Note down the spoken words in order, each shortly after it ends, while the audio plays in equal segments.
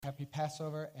Happy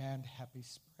Passover and happy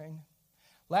spring.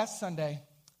 Last Sunday,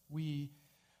 we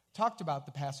talked about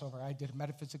the Passover. I did a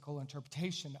metaphysical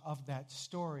interpretation of that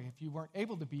story. If you weren't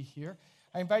able to be here,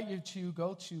 I invite you to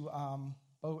go to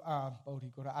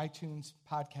Bodhi, go to iTunes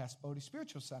podcast, Bodhi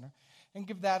Spiritual Center, and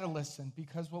give that a listen,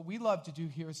 because what we love to do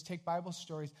here is take Bible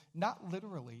stories, not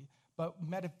literally, but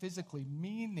metaphysically,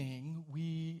 meaning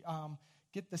we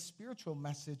get the spiritual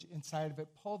message inside of it,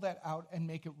 pull that out, and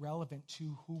make it relevant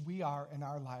to who we are in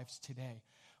our lives today.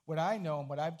 What I know and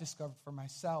what I've discovered for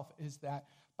myself is that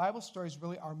Bible stories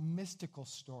really are mystical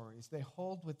stories. They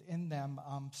hold within them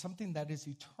something that is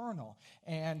eternal.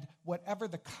 And whatever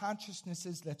the consciousness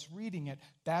is that's reading it,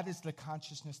 that is the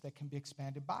consciousness that can be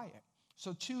expanded by it.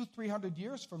 So 200-300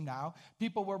 years from now,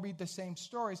 people will read the same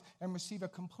stories and receive a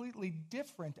completely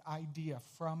different idea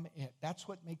from it. That's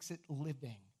what makes it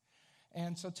living.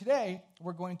 And so today,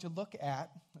 we're going to look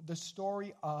at the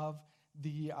story of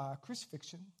the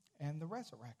crucifixion and the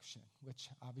resurrection, which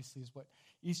obviously is what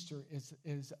Easter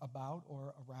is about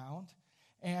or around.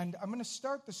 And I'm going to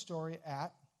start the story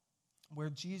at where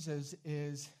Jesus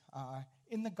is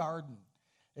in the garden,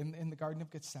 in the Garden of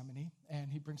Gethsemane,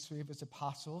 and he brings 3 of his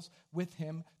apostles with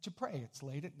him to pray. It's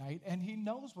late at night, and he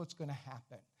knows what's going to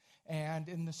happen. And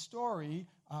in the story,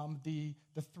 the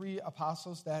 3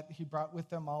 apostles that he brought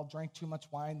with him all drank too much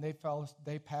wine.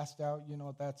 They passed out. You know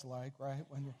what that's like, right?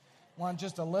 When you want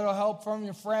just a little help from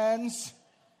your friends,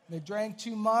 they drank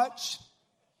too much.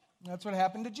 That's what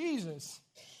happened to Jesus.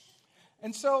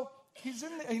 And so he's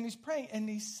in and he's praying, and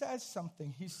he says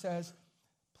something. He says,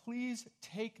 "Please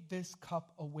take this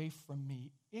cup away from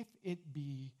me, if it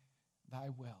be thy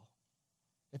will.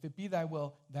 If it be thy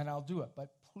will, then I'll do it. But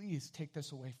please take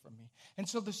this away from me." And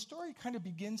so the story kind of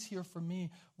begins here for me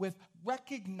with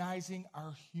recognizing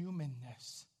our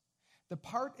humanness. The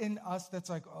part in us that's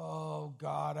like, oh,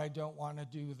 God, I don't want to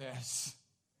do this.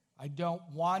 I don't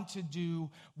want to do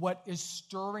what is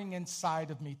stirring inside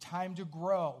of me. Time to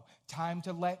grow, time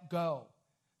to let go,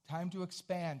 time to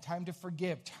expand, time to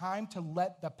forgive, time to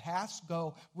let the past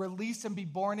go, release and be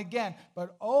born again.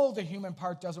 But, the human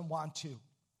part doesn't want to.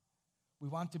 We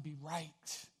want to be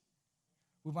right.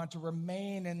 We want to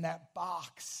remain in that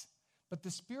box. But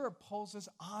the Spirit pulls us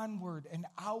onward and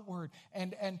outward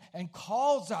and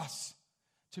calls us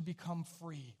to become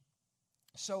free.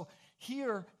 So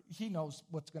here, he knows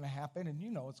what's going to happen, and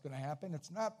you know what's going to happen. It's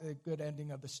not a good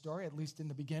ending of the story, at least in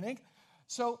the beginning.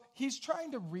 So he's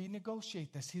trying to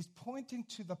renegotiate this. He's pointing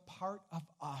to the part of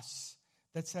us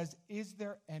that says, is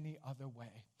there any other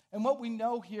way? And what we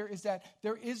know here is that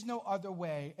there is no other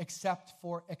way except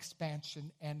for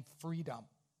expansion and freedom.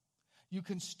 You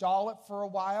can stall it for a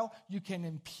while. You can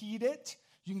impede it.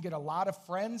 You can get a lot of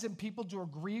friends and people to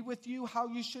agree with you how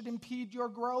you should impede your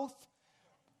growth.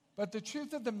 But the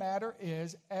truth of the matter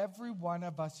is, every one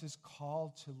of us is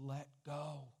called to let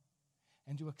go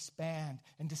and to expand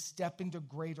and to step into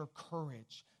greater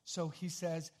courage. So he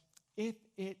says, if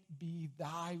it be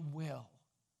thy will.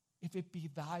 If it be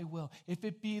thy will, if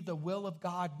it be the will of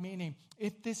God, meaning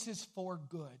if this is for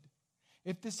good,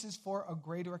 if this is for a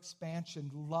greater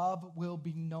expansion, love will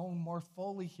be known more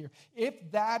fully here. If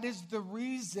that is the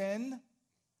reason,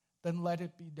 then let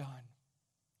it be done.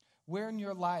 Where in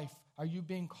your life are you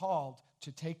being called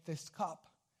to take this cup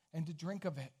and to drink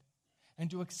of it and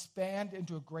to expand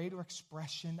into a greater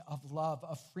expression of love,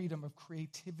 of freedom, of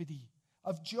creativity,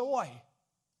 of joy?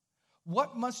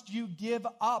 What must you give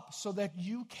up so that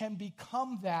you can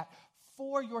become that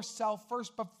for yourself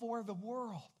first, but for the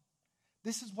world?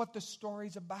 This is what the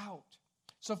story's about.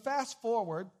 So fast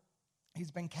forward, he's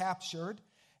been captured,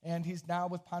 and he's now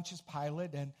with Pontius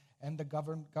Pilate and the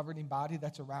governing body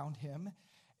that's around him.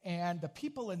 And the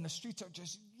people in the streets are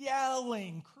just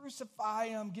yelling, "Crucify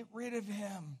him, get rid of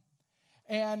him."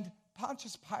 And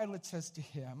Pontius Pilate says to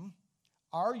him,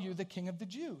 "Are you the king of the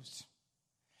Jews?"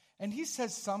 And he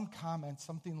says some comment,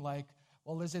 something like,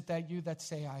 "Well, is it that you that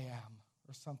say I am?"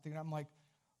 Or something. I'm like,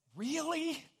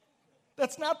 really?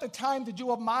 That's not the time to do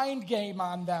a mind game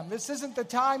on them. This isn't the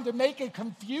time to make it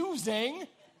confusing.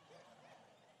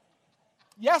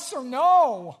 Yes or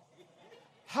no?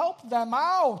 Help them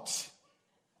out.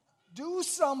 Do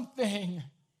something.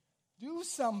 Do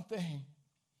something.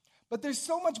 But there's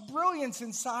so much brilliance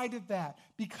inside of that,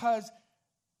 because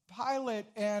Pilate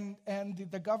and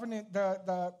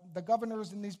the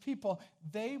governors and these people,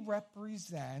 they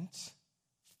represent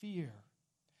fear.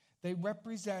 They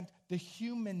represent the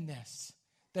humanness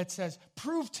that says,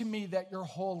 prove to me that you're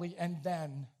holy, and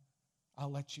then I'll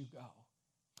let you go.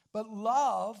 But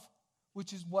love,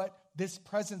 which is what this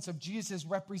presence of Jesus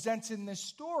represents in this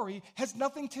story, has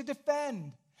nothing to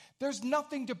defend. There's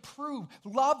nothing to prove.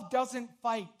 Love doesn't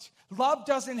fight. Love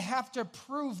doesn't have to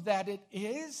prove that it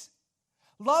is.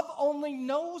 Love only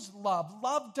knows love.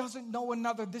 Love doesn't know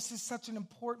another. This is such an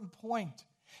important point.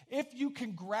 If you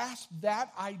can grasp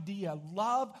that idea,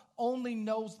 love only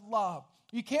knows love.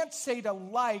 You can't say to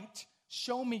light,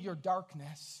 show me your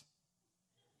darkness.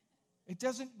 It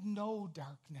doesn't know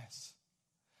darkness.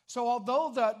 So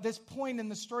although this point in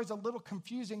the story is a little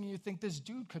confusing and you think this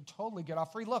dude could totally get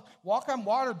off free, look, walk on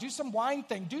water, do some wine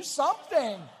thing, do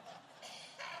something.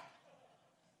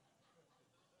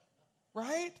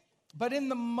 Right? But in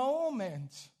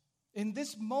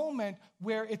this moment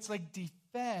where it's like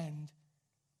defend,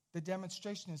 the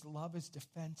demonstration is love is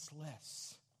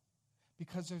defenseless.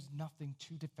 Because there's nothing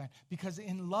to defend. Because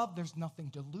in love, there's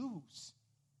nothing to lose.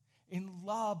 In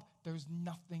love, there's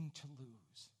nothing to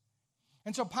lose.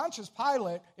 And so Pontius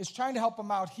Pilate is trying to help him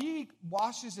out. He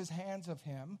washes his hands of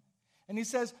him, and he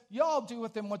says, y'all do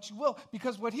with him what you will.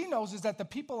 Because what he knows is that the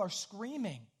people are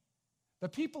screaming. The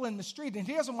people in the street, and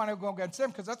he doesn't want to go against them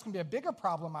because that's going to be a bigger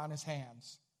problem on his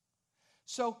hands.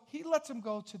 So he lets him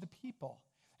go to the people.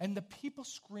 And the people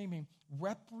screaming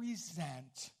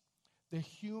represent the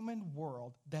human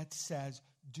world that says,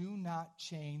 do not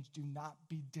change, do not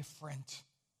be different.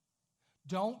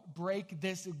 Don't break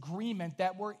this agreement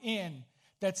that we're in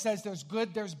that says there's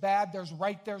good, there's bad, there's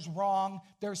right, there's wrong,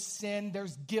 there's sin,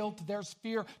 there's guilt, there's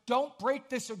fear. Don't break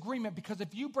this agreement, because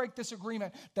if you break this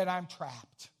agreement, then I'm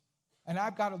trapped. And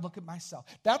I've got to look at myself.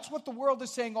 That's what the world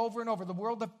is saying over and over. The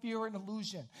world of fear and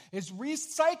illusion is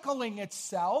recycling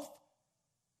itself.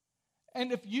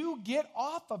 And if you get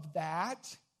off of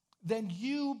that, then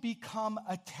you become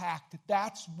attacked.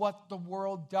 That's what the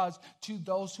world does to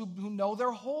those who know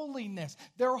their holiness,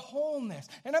 their wholeness.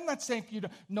 And I'm not saying for you to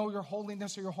know your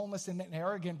holiness or your wholeness in an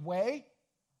arrogant way.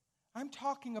 I'm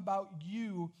talking about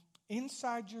you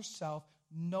inside yourself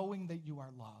knowing that you are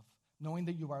loved, knowing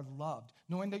that you are loved,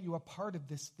 knowing that you are part of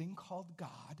this thing called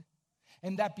God.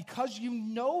 And that because you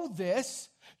know this,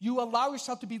 you allow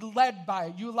yourself to be led by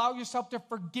it. You allow yourself to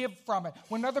forgive from it.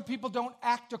 When other people don't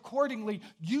act accordingly,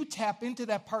 you tap into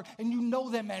that part and you know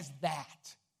them as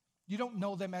that. You don't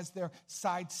know them as their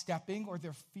sidestepping or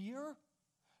their fear.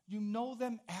 You know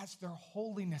them as their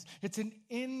holiness. It's an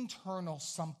internal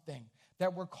something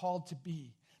that we're called to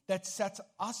be that sets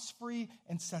us free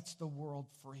and sets the world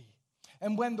free.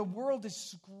 And when the world is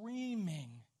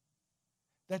screaming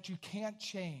that you can't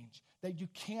change, that you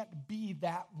can't be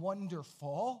that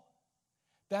wonderful,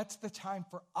 that's the time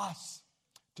for us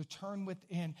to turn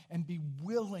within and be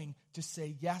willing to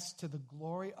say yes to the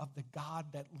glory of the God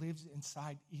that lives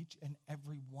inside each and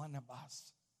every one of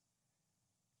us.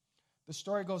 The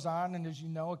story goes on, and as you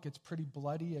know, it gets pretty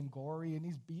bloody and gory, and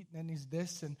he's beaten, and he's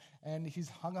this, and he's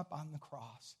hung up on the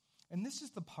cross. And this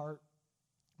is the part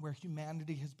where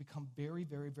humanity has become very,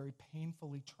 very, very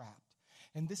painfully trapped.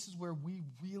 And this is where we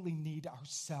really need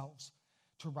ourselves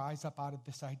to rise up out of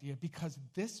this idea, because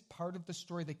this part of the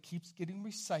story that keeps getting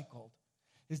recycled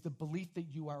is the belief that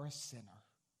you are a sinner,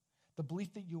 the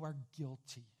belief that you are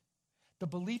guilty, the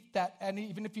belief that, and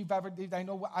even if you've ever, I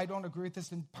know I don't agree with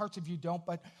this and parts of you don't,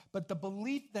 but the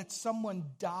belief that someone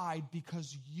died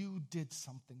because you did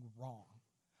something wrong.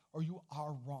 Or you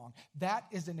are wrong. That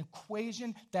is an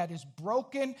equation that is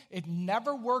broken. It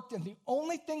never worked. And the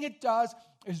only thing it does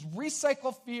is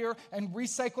recycle fear and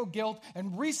recycle guilt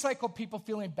and recycle people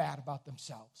feeling bad about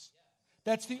themselves.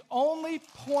 That's the only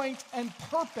point and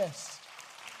purpose.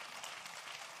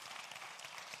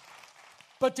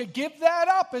 But to give that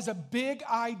up is a big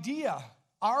idea.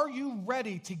 Are you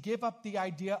ready to give up the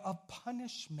idea of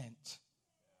punishment?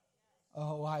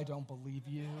 Oh, I don't believe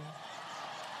you.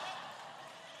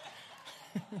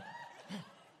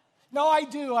 No, I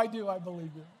do, I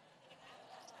believe you.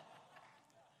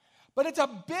 But it's a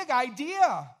big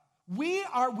idea. We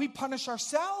punish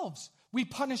ourselves. We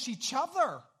punish each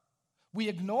other. We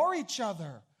ignore each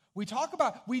other.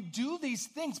 We do these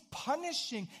things.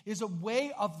 Punishing is a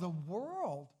way of the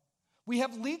world. We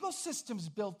have legal systems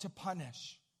built to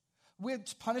punish. We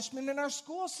have punishment in our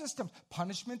school systems,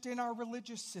 punishment in our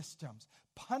religious systems.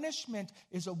 Punishment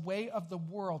is a way of the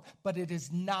world, but it is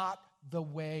not the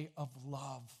way of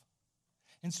love.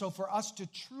 And so for us to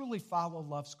truly follow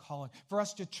love's calling, for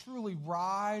us to truly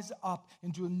rise up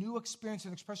into a new experience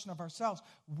and expression of ourselves,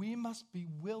 we must be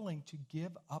willing to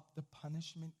give up the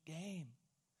punishment game.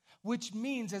 Which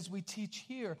means, as we teach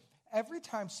here, every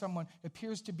time someone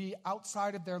appears to be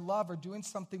outside of their love or doing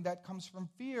something that comes from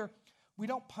fear, we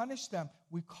don't punish them.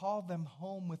 We call them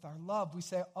home with our love. We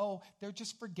say, oh, they're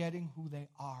just forgetting who they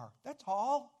are. That's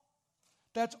all.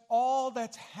 That's all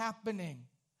that's happening.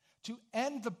 to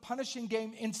end the punishing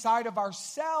game inside of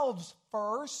ourselves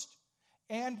first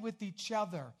and with each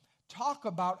other. Talk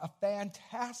about a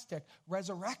fantastic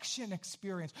resurrection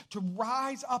experience, to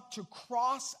rise up, to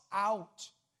cross out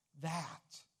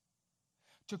that,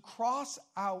 to cross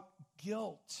out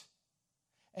guilt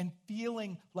and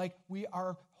feeling like we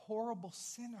are horrible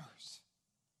sinners,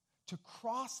 to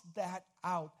cross that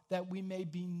out, that we may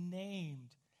be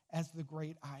named as the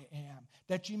great I am,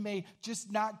 that you may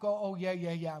just not go, oh, yeah,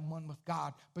 I'm one with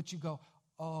God, but you go,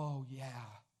 oh, yeah,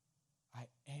 I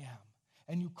am.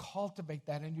 And you cultivate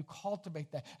that, and you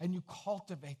cultivate that, and you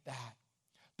cultivate that.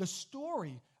 The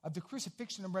story of the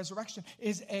crucifixion and resurrection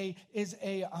is this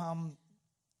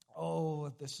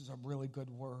is a really good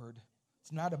word.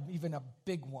 It's not even a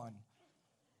big one.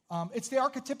 It's the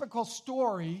archetypical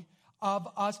story of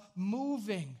us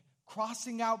moving,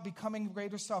 crossing out, becoming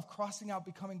greater self, crossing out,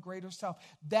 becoming greater self.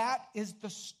 That is the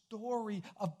story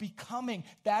of becoming.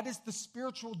 That is the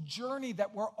spiritual journey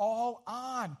that we're all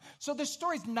on. So this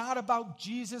story is not about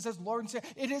Jesus as Lord and Savior.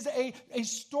 It is a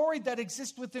story that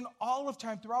exists within all of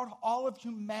time, throughout all of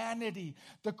humanity.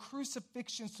 The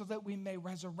crucifixion so that we may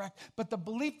resurrect. But the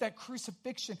belief that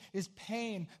crucifixion is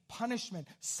pain, punishment,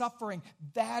 suffering,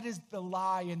 that is the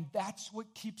lie, and that's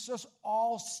what keeps us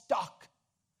all stuck.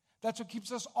 That's what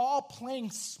keeps us all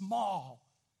playing small.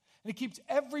 And it keeps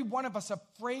every one of us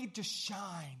afraid to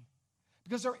shine.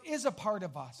 Because there is a part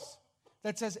of us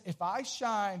that says, if I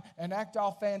shine and act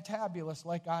all fantabulous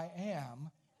like I am,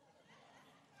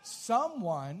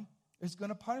 someone is going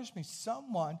to punish me.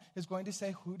 Someone is going to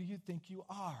say, who do you think you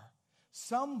are?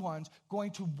 Someone's going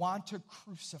to want to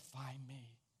crucify me.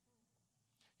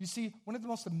 You see, one of the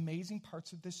most amazing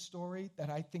parts of this story that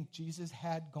I think Jesus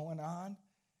had going on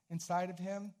inside of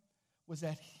him was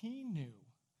that he knew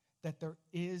that there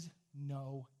is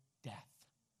no death.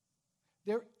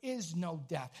 There is no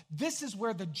death. This is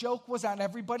where the joke was on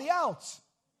everybody else.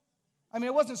 I mean,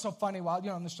 it wasn't so funny while,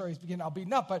 the story's beginning, all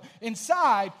beaten up, but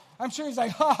inside, I'm sure he's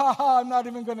like, ha, ha, ha, I'm not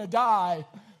even going to die.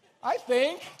 I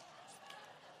think.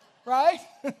 Right?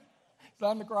 He's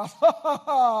on the cross. Ha, ha,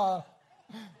 ha.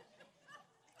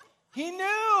 He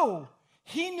knew.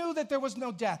 He knew that there was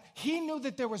no death. He knew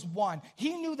that there was one.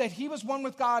 He knew that he was one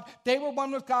with God. They were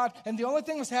one with God. And the only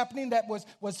thing was happening that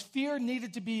was fear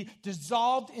needed to be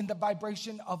dissolved in the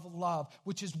vibration of love,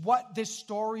 which is what this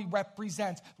story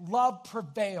represents. Love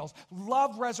prevails.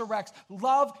 Love resurrects.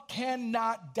 Love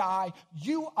cannot die.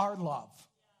 You are love.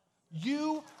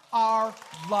 You are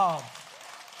love.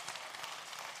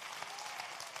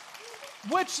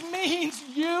 Which means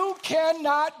you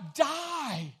cannot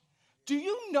die. Do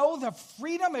you know the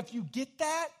freedom if you get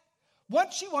that?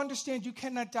 Once you understand you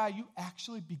cannot die, you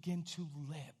actually begin to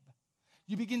live.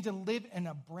 You begin to live in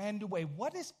a brand new way.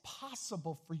 What is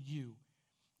possible for you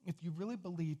if you really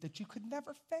believe that you could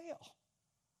never fail?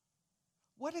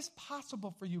 What is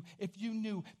possible for you if you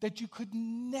knew that you could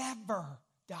never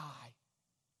die?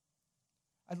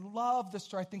 I love this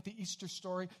story. I think the Easter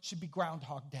story should be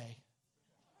Groundhog Day.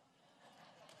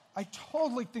 I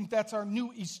totally think that's our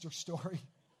new Easter story.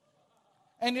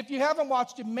 And if you haven't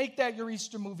watched it, make that your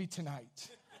Easter movie tonight.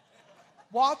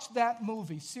 Watch that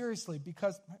movie, seriously,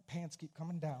 because my pants keep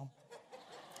coming down.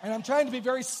 And I'm trying to be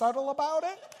very subtle about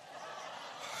it.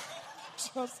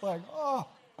 Just like, oh.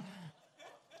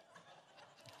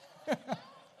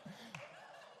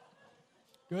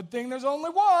 Good thing there's only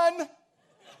one.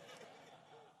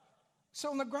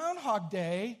 So in the Groundhog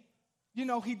Day,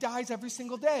 he dies every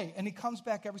single day, and he comes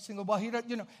back every single,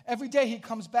 every day he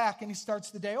comes back and he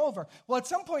starts the day over. Well, at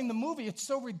some point in the movie, it's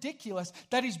so ridiculous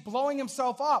that he's blowing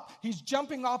himself up. He's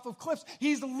jumping off of cliffs.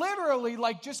 He's literally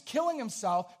like just killing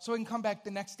himself so he can come back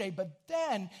the next day. But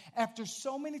then, after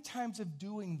so many times of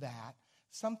doing that,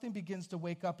 something begins to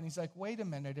wake up, and he's like, wait a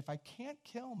minute, if I can't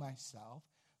kill myself,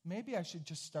 maybe I should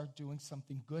just start doing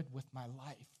something good with my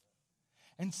life.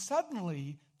 And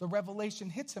suddenly, the revelation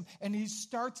hits him, and he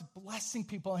starts blessing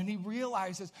people, and he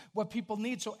realizes what people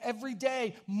need. So every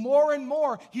day, more and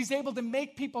more, he's able to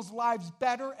make people's lives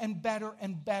better and better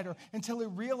and better until he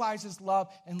realizes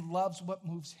love and loves what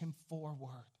moves him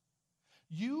forward.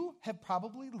 You have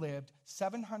probably lived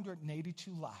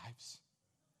 782 lives,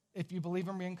 if you believe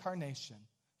in reincarnation.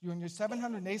 You're in your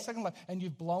 782nd life, and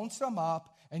you've blown some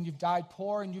up, and you've died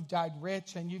poor, and you've died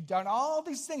rich, and you've done all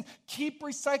these things. Keep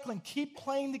recycling. Keep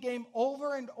playing the game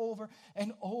over and over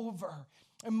and over.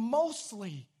 And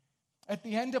mostly, at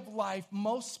the end of life,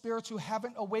 most spirits who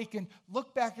haven't awakened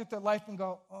look back at their life and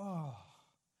go, oh,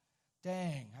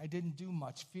 dang, I didn't do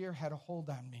much. Fear had a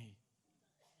hold on me.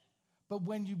 But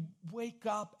when you wake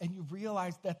up and you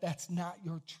realize that that's not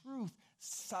your truth,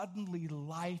 suddenly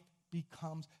life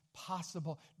becomes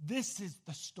possible. This is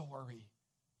the story.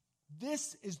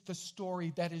 This is the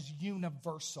story that is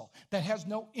universal, that has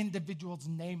no individual's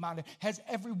name on it, has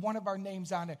every one of our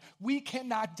names on it. We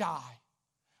cannot die.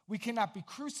 We cannot be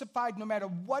crucified no matter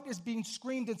what is being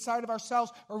screamed inside of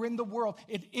ourselves or in the world.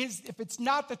 If it's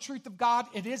not the truth of God,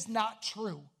 it is not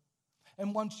true.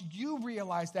 And once you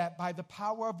realize that by the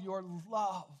power of your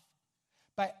love,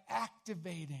 by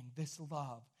activating this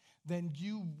love, then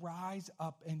you rise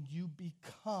up and you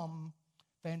become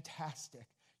fantastic.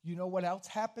 You know what else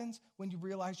happens when you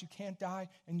realize you can't die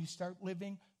and you start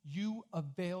living? You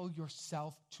avail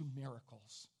yourself to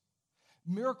miracles.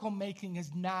 Miracle making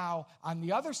is now on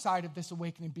the other side of this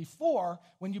awakening. Before,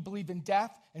 when you believe in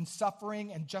death and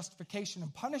suffering and justification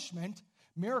and punishment,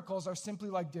 miracles are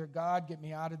simply like, dear God, get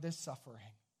me out of this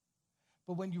suffering.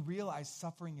 But when you realize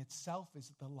suffering itself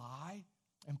is the lie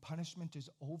and punishment is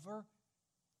over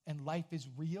and life is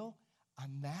real,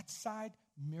 on that side,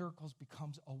 miracles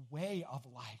becomes a way of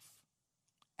life.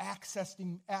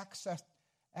 Accessing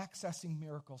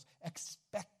miracles,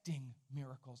 expecting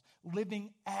miracles,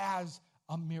 living as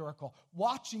a miracle,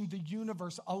 watching the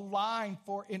universe align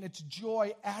for in its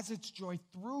joy as its joy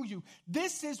through you.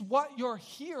 This is what you're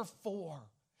here for.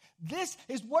 This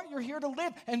is what you're here to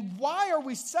live. And why are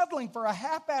we settling for a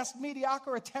half-assed,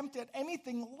 mediocre attempt at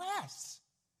anything less?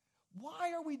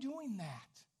 Why are we doing that?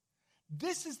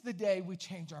 This is the day we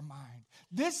change our mind.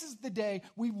 This is the day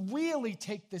we really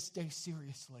take this day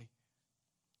seriously.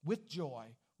 With joy,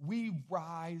 we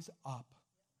rise up.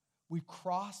 We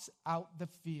cross out the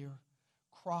fear,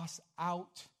 cross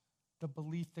out the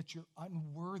belief that you're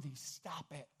unworthy. Stop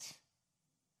it.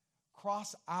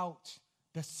 Cross out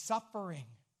the suffering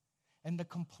and the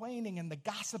complaining and the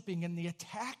gossiping and the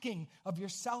attacking of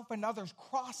yourself and others.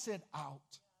 Cross it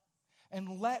out.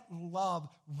 And let love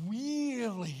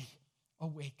really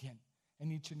awaken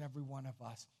in each and every one of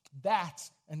us.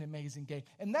 That's an amazing game.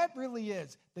 And that really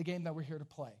is the game that we're here to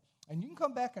play. And you can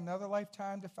come back another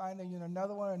lifetime to find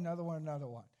another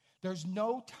one. There's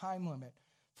no time limit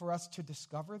for us to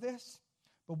discover this.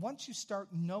 But once you start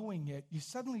knowing it, you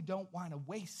suddenly don't want to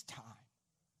waste time.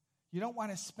 You don't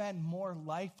want to spend more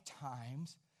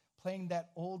lifetimes playing that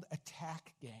old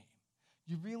attack game.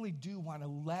 You really do want to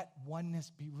let oneness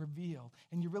be revealed.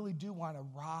 And you really do want to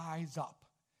rise up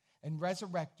and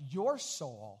resurrect your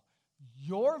soul,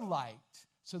 your light,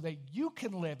 so that you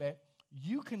can live it,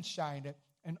 you can shine it,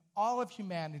 and all of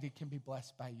humanity can be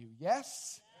blessed by you.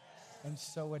 Yes? And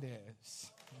so it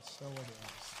is. And so it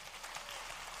is.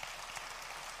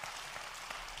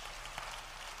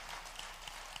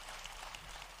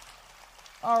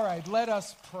 All right, let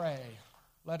us pray.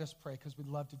 Let us pray, because we'd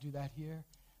love to do that here.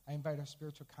 I invite our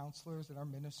spiritual counselors and our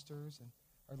ministers and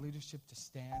our leadership to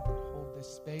stand and hold this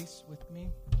space with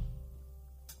me.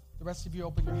 The rest of you,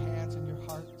 open your hands and your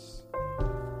hearts.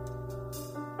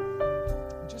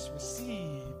 And just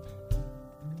receive.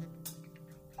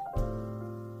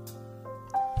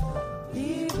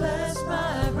 Be blessed,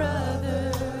 my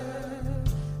brother.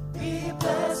 Be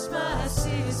blessed, my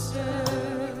sister.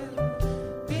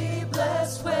 Be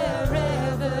blessed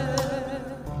wherever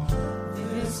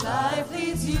this life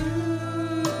leads you.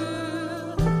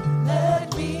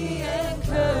 Let me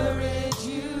encourage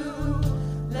you.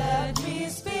 Let me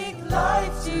speak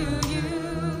life to you.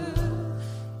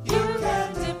 You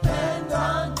can depend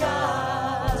on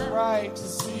God. That's right. To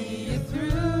see you through.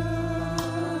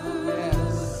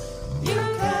 Yes. You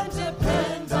can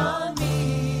depend on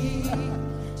me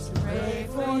to pray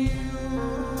for you.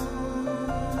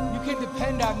 You can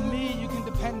depend on me. You can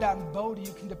depend on Bodhi.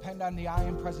 You can depend on the I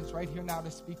Am Presence right here now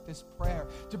to speak this prayer,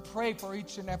 to pray for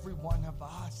each and every one of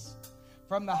us.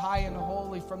 From the high and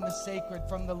holy, from the sacred,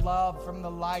 from the love, from the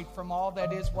light, from all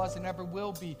that is, was, and ever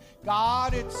will be.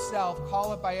 God itself,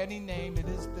 call it by any name, it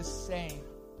is the same.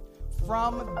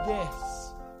 From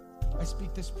this, I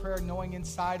speak this prayer knowing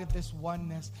inside of this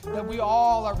oneness that we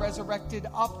all are resurrected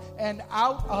up and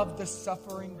out of the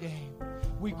suffering game.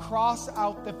 We cross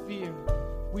out the fear.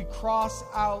 We cross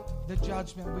out the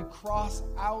judgment. We cross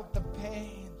out the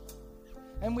pain.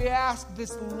 And we ask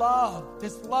this love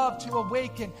to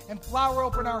awaken and flower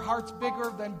open our hearts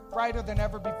bigger than, brighter than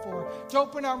ever before. To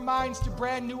open our minds to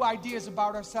brand new ideas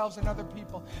about ourselves and other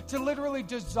people. To literally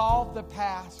dissolve the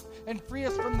past and free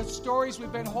us from the stories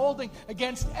we've been holding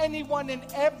against anyone and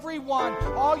everyone.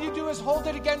 All you do is hold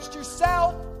it against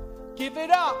yourself. Give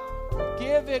it up.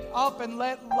 Give it up and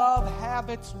let love have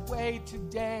its way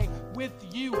today with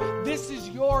you. This is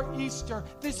your Easter.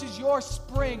 This is your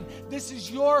spring. This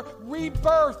is your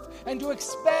rebirth. And to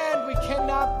expand, we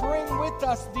cannot bring with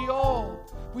us the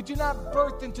old. We do not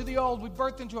birth into the old. We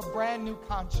birth into a brand new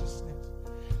consciousness.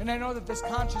 And I know that this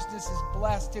consciousness is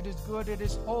blessed, it is good, it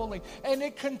is holy, and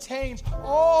it contains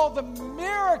all the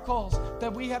miracles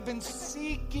that we have been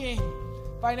seeking.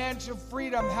 Financial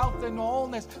freedom, health and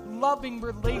wholeness, loving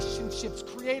relationships,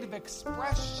 creative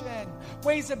expression,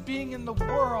 ways of being in the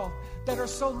world that are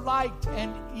so light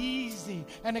and easy,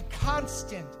 and a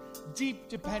constant, deep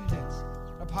dependence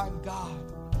upon God.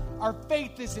 Our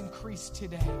faith is increased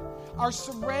today. Our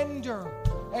surrender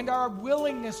and our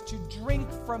willingness to drink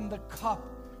from the cup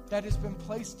that has been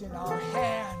placed in our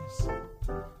hands.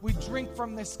 We drink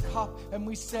from this cup and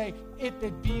we say, if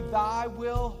it be thy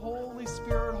will, Holy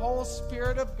Spirit, whole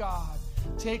Spirit of God,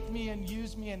 take me and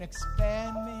use me and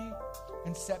expand me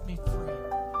and set me free.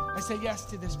 I say yes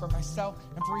to this for myself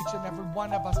and for each and every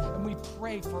one of us. And we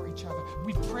pray for each other.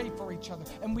 We pray for each other.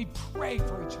 And we pray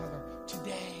for each other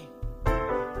today.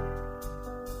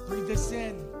 Breathe this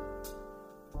in.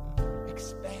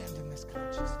 Expand in this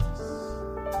consciousness.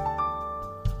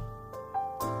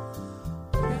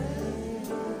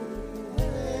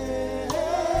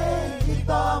 Keep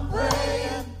on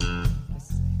praying.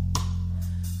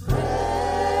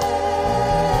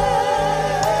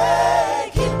 Pray.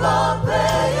 Keep on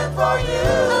praying for you.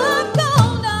 I'm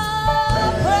gonna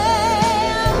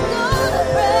pray. I'm gonna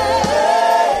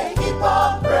pray. Keep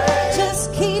on praying.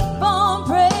 Just keep on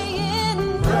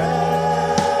praying.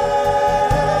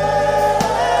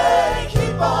 Pray.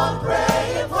 Keep on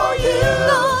praying for you.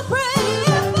 Keep on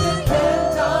praying for you.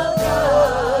 Depend on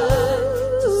God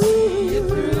to see it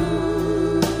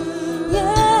through.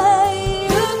 Yeah,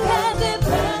 you can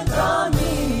depend on me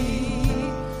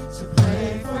to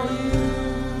pray for you.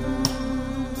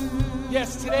 Yes,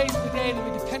 today's the day that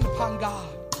we depend upon God.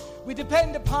 We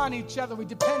depend upon each other. We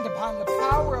depend upon the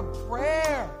power of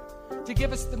prayer to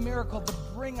give us the miracle, to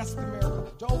bring us the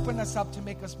miracle, to open us up, to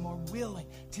make us more willing.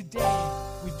 Today,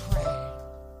 we pray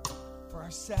for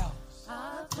ourselves.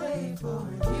 I pray for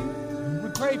you. We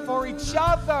pray for each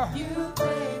other. You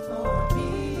pray for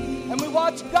me. And we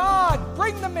watch God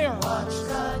bring the miracle. Watch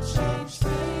God change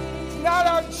things. It's not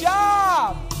our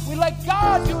job. We let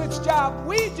God do its job.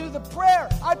 We do the prayer.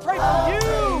 I pray for you.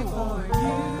 For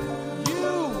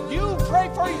You pray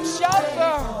for each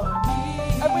other.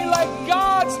 And we let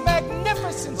God's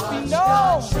magnificence be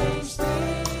known. change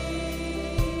things.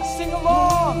 Sing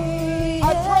along.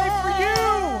 I pray for you.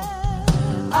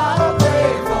 I pray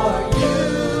for you.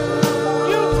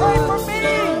 You pray for me.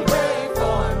 Pray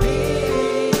for me.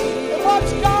 And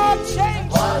watch God change.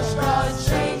 Watch God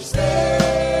change things.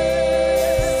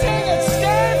 Sing it.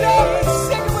 Stand up and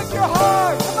sing it with your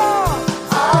heart. Come on.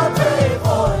 I pray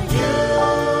for you.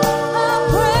 I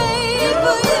pray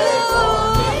for you.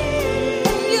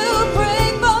 You pray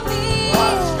for me.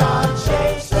 Watch God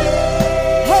change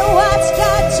things. Hey, watch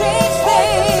God change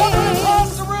Someone things.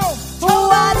 across the room.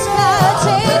 Watch God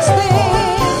change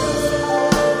things.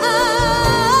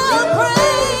 I'll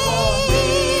pray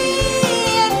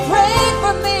and pray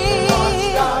for me.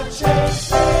 Watch God change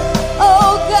things.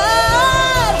 Oh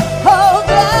God,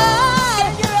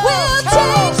 will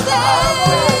change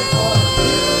things.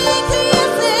 Yes,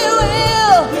 it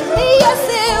will. Yes,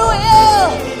 it will.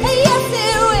 Yes,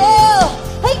 it will.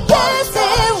 Yes,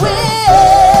 it will.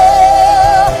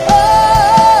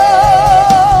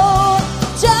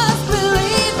 Just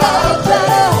believe that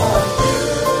better.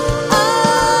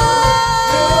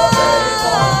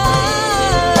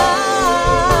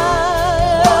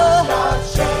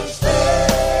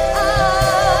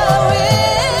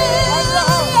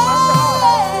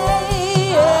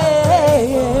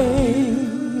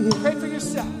 Pray for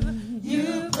yourself.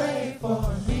 You pray for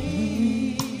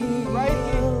me Right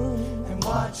here. and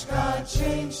watch God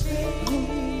change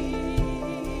things.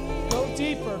 Go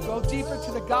deeper. Go deeper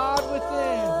to the God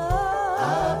within.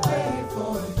 I pray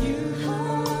for you.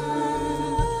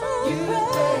 You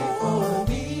pray for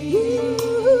me.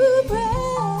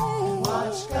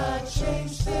 Watch God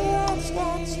change things. Watch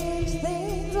God change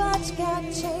things. Watch God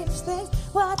change things.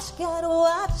 Watch God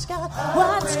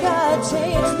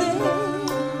change things.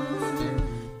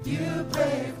 You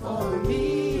pray for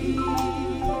me.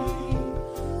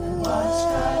 Watch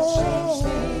God change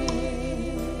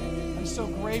things. I'm so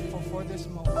grateful for this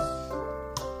moment.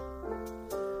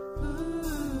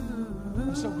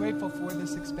 I'm so grateful for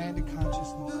this expanded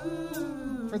consciousness,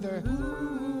 for the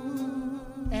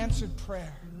answered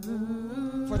prayer,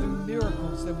 for the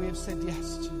miracles that we have said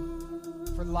yes to,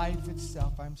 for life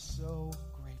itself. I'm so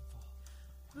grateful.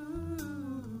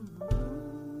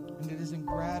 And it is in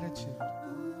gratitude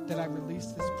that I release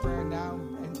this prayer now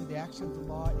into the action of the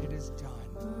law. It is done.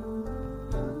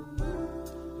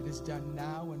 It is done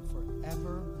now and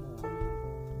forevermore.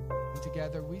 And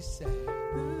together we say,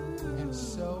 and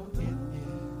so it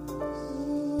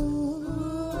is.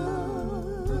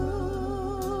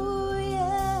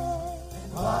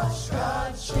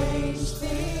 change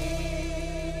things.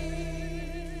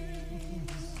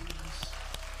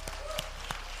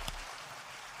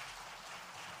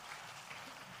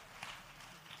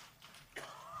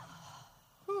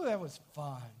 Ooh, that was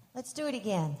fun. Let's do it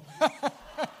again.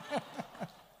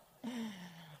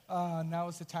 Now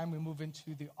is the time we move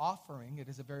into the offering. It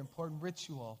is a very important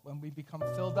ritual. When we become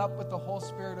filled up with the whole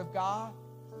Spirit of God,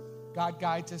 God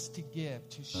guides us to give,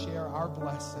 to share our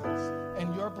blessings.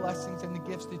 And your blessings and the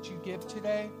gifts that you give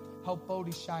today help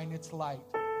Bodhi shine its light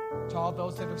to all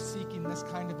those that are seeking this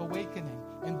kind of awakening.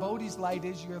 And Bodhi's light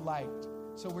is your light.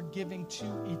 So we're giving to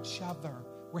each other.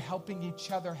 We're helping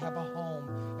each other have a home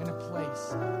and a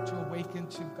place to awaken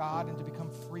to God and to become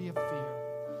free of fear.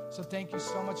 So thank you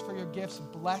so much for your gifts.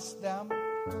 Bless them.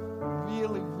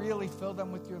 Really, really fill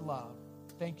them with your love.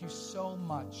 Thank you so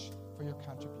much for your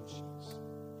contributions.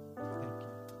 Thank you.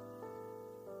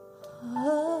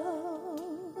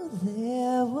 Oh,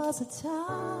 there was a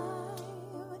time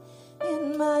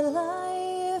in my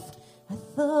life I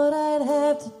thought I'd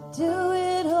have to do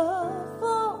it all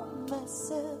for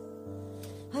myself.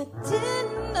 I